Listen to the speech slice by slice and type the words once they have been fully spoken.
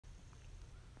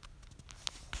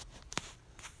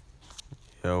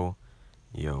Yo,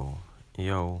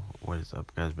 what is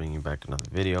up, guys? Bringing you back another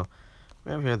video.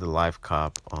 We have here the live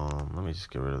cop. Let me just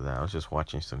get rid of that. I was just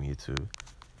watching some YouTube.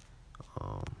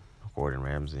 Gordon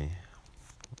Ramsay.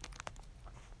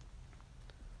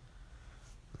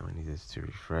 Now we need this to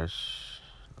refresh.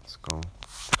 Let's go.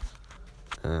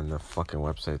 And the fucking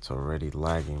website's already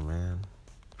lagging, man.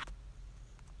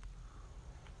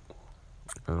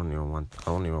 I don't even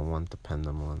want the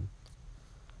pendulum one.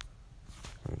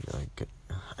 Like,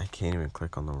 I can't even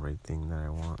click on the right thing that I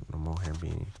want. The mohair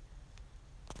beanie.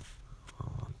 I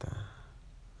don't want that.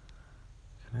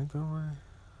 Can I go away?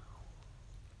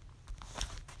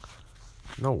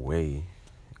 No way.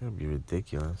 It's gonna be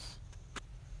ridiculous.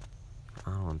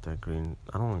 I don't want that green.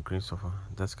 I don't want green so far.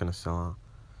 That's gonna sell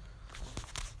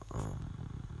out.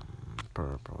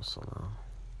 Purple so now.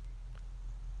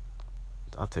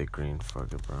 I'll take green.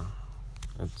 Fuck it, bro.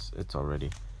 It's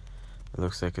already. It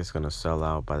looks like it's gonna sell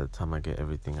out by the time I get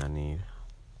everything I need.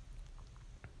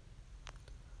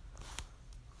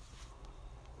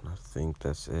 I think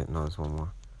that's it. No, there's one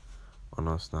more. Oh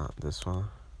no, it's not. This one.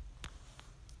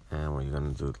 And what you're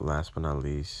gonna do, last but not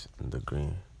least, the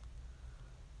green.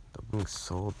 The thing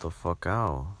sold the fuck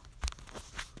out.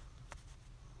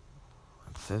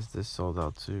 It says this sold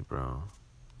out too, bro.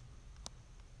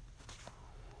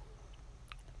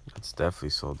 It's definitely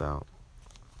sold out.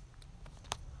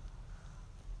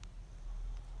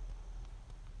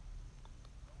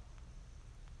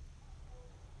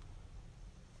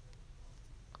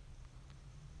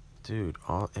 Dude,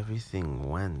 everything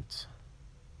went.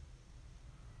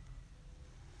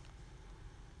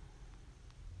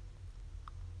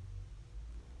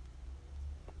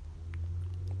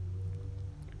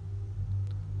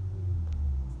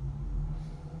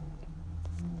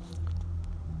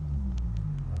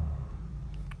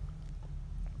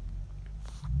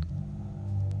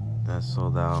 That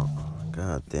sold out.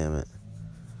 God damn it.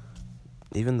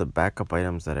 Even the backup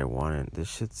items that I wanted, this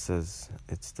shit says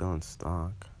it's still in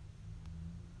stock.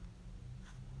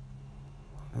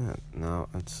 Yeah, no,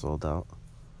 it's sold out.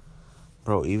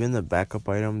 Bro, even the backup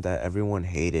item that everyone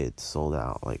hated sold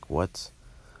out. Like, what?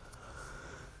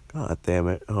 God damn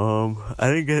it. I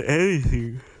didn't get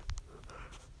anything.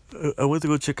 I went to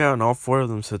go check out and all 4 of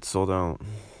them said sold out.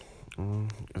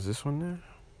 Is this one there?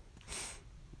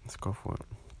 Let's go for it.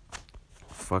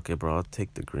 Fuck it, bro. I'll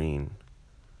take the green.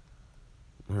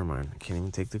 Never mind. I can't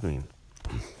even take the green.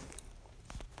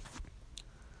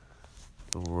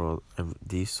 The world.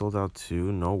 These sold out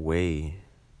too? No way.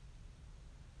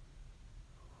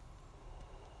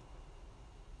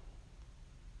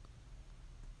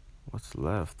 What's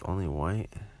left? Only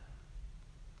white?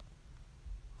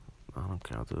 I don't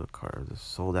care. I'll do the card. This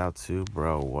sold out too?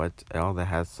 Bro, what? All the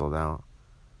hats sold out.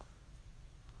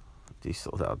 These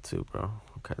sold out too, bro.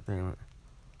 Okay, damn it.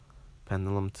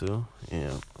 Pendulum too?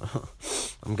 Yeah.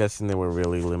 I'm guessing they were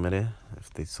really limited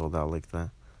if they sold out like that.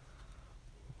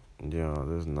 Yo,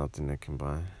 there's nothing I can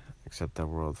buy except that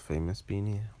world famous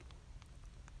beanie.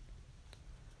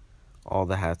 All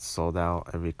the hats sold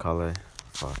out, every color.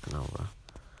 Fuck no, bro.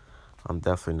 I'm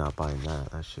definitely not buying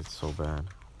that. That shit's so bad.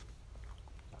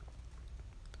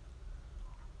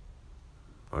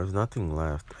 There's nothing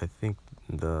left. I think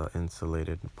the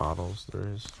insulated bottles there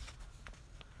is.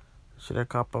 Should I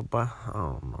cop a buy? I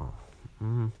don't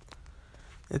know.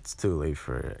 It's too late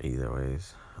for it either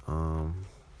ways.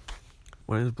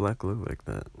 Why does black look like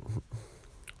that?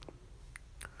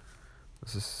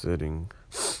 This is sitting.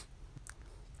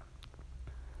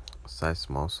 Size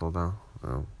small sold out.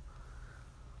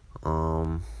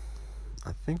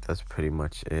 I think that's pretty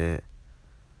much it.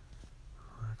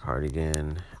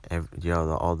 Cardigan.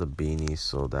 All the beanies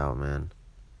sold out, man.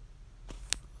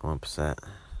 I'm upset.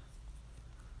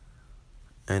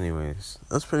 Anyways,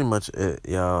 that's pretty much it,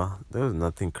 y'all. There was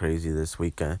nothing crazy this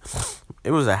weekend.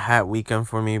 It was a hat weekend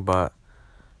for me, but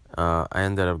I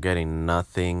ended up getting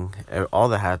nothing. All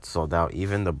the hats sold out,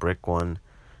 even the brick one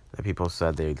that people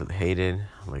said they hated,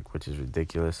 like, which is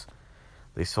ridiculous.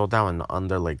 They sold out in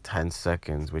under like 10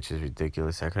 seconds, which is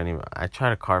ridiculous. I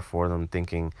tried a card for them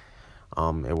thinking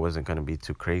it wasn't going to be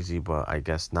too crazy, but I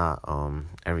guess not.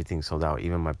 Everything sold out,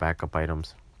 even my backup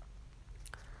items.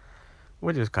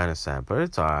 Which is kind of sad, but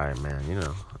it's alright, man.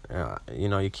 You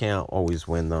know, you can't always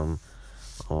win them.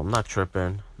 I'm not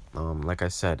tripping. Like I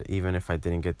said, even if I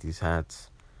didn't get these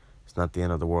hats, it's not the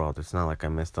end of the world. It's not like I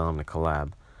missed out on the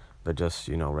collab. They're just,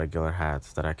 regular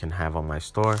hats that I can have on my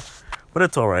store. But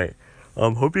it's alright.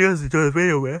 Hope you guys enjoyed the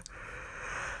video, man.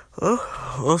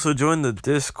 Also join the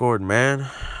Discord, man.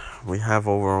 We have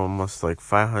over almost like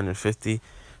 550,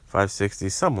 560,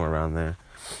 somewhere around there.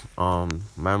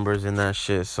 members in that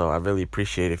shit. So I really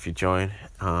appreciate if you join.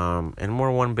 And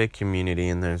more one big community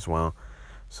in there as well.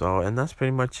 So, and that's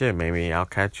pretty much it. Maybe I'll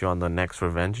catch you on the next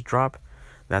revenge drop.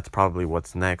 That's probably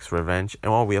what's next, revenge.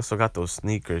 And we also got those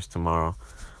sneakers tomorrow.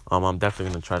 I'm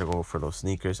definitely gonna try to go for those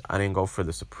sneakers. I didn't go for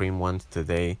the Supreme ones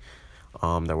today,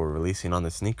 that we're releasing on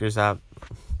the sneakers app.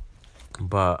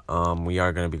 But we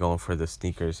are gonna be going for the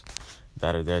sneakers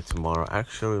that are there tomorrow.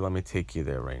 Actually, let me take you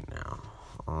there right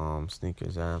now.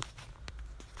 Sneakers app.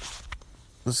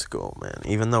 Let's go, man.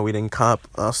 Even though we didn't cop,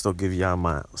 I'll still give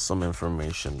y'all some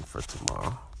information for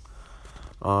tomorrow.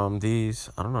 These,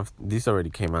 I don't know if these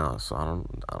already came out, so I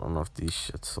don't know if these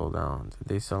shits sold out. Did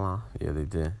they sell out? Yeah, they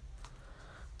did.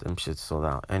 Them shits sold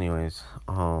out. Anyways,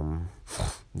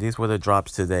 these were the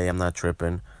drops today. I'm not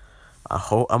tripping.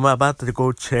 I'm about to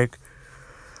go check.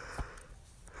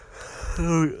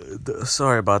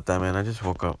 Sorry about that, man. I just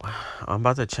woke up. I'm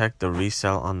about to check the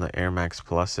resale on the Air Max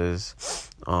Pluses.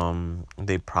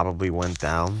 They probably went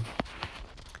down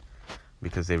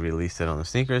because they released it on the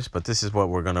sneakers, but this is what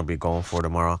we're gonna be going for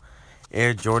tomorrow.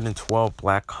 Air Jordan 12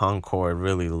 Black Concord.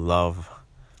 Really love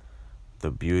the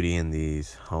beauty in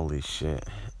these. Holy shit.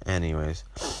 Anyways,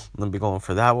 I'm gonna be going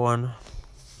for that one,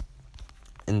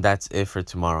 and that's it for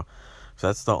tomorrow. So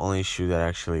that's the only shoe that I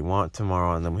actually want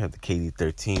tomorrow. And then we have the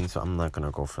KD13, so I'm not gonna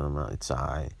go for them. It's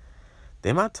alright.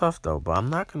 They're not tough though, but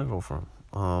I'm not gonna go for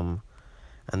them.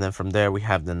 And then from there we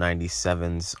have the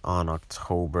 97s on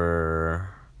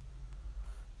October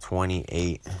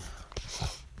 28.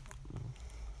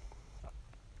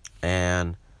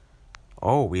 And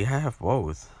we have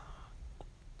both.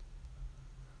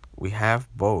 We have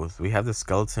the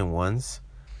skeleton ones,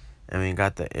 and we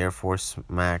got the Air Force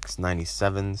Max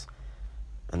 97s.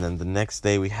 And then the next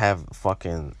day we have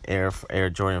fucking Air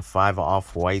Jordan 5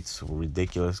 off-whites.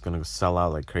 Ridiculous. Gonna sell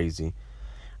out like crazy.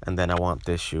 And then I want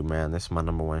this shoe, man. This is my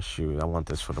number one shoe. I want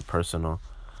this for the personal.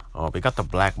 We got the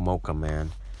black mocha,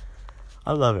 man.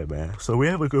 I love it, man. So we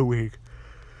have a good week.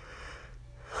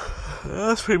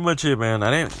 That's pretty much it, man.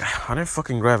 I didn't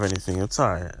fucking grab anything. It's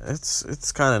alright.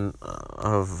 It's kind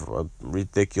of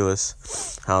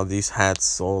ridiculous how these hats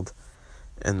sold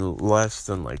in less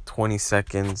than like 20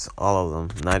 seconds. All of them,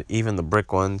 not even the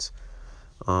brick ones.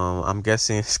 I'm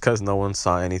guessing it's because no one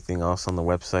saw anything else on the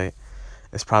website.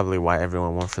 It's probably why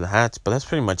everyone went for the hats. But that's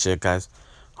pretty much it, guys.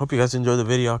 Hope you guys enjoyed the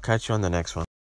video. I'll catch you on the next one.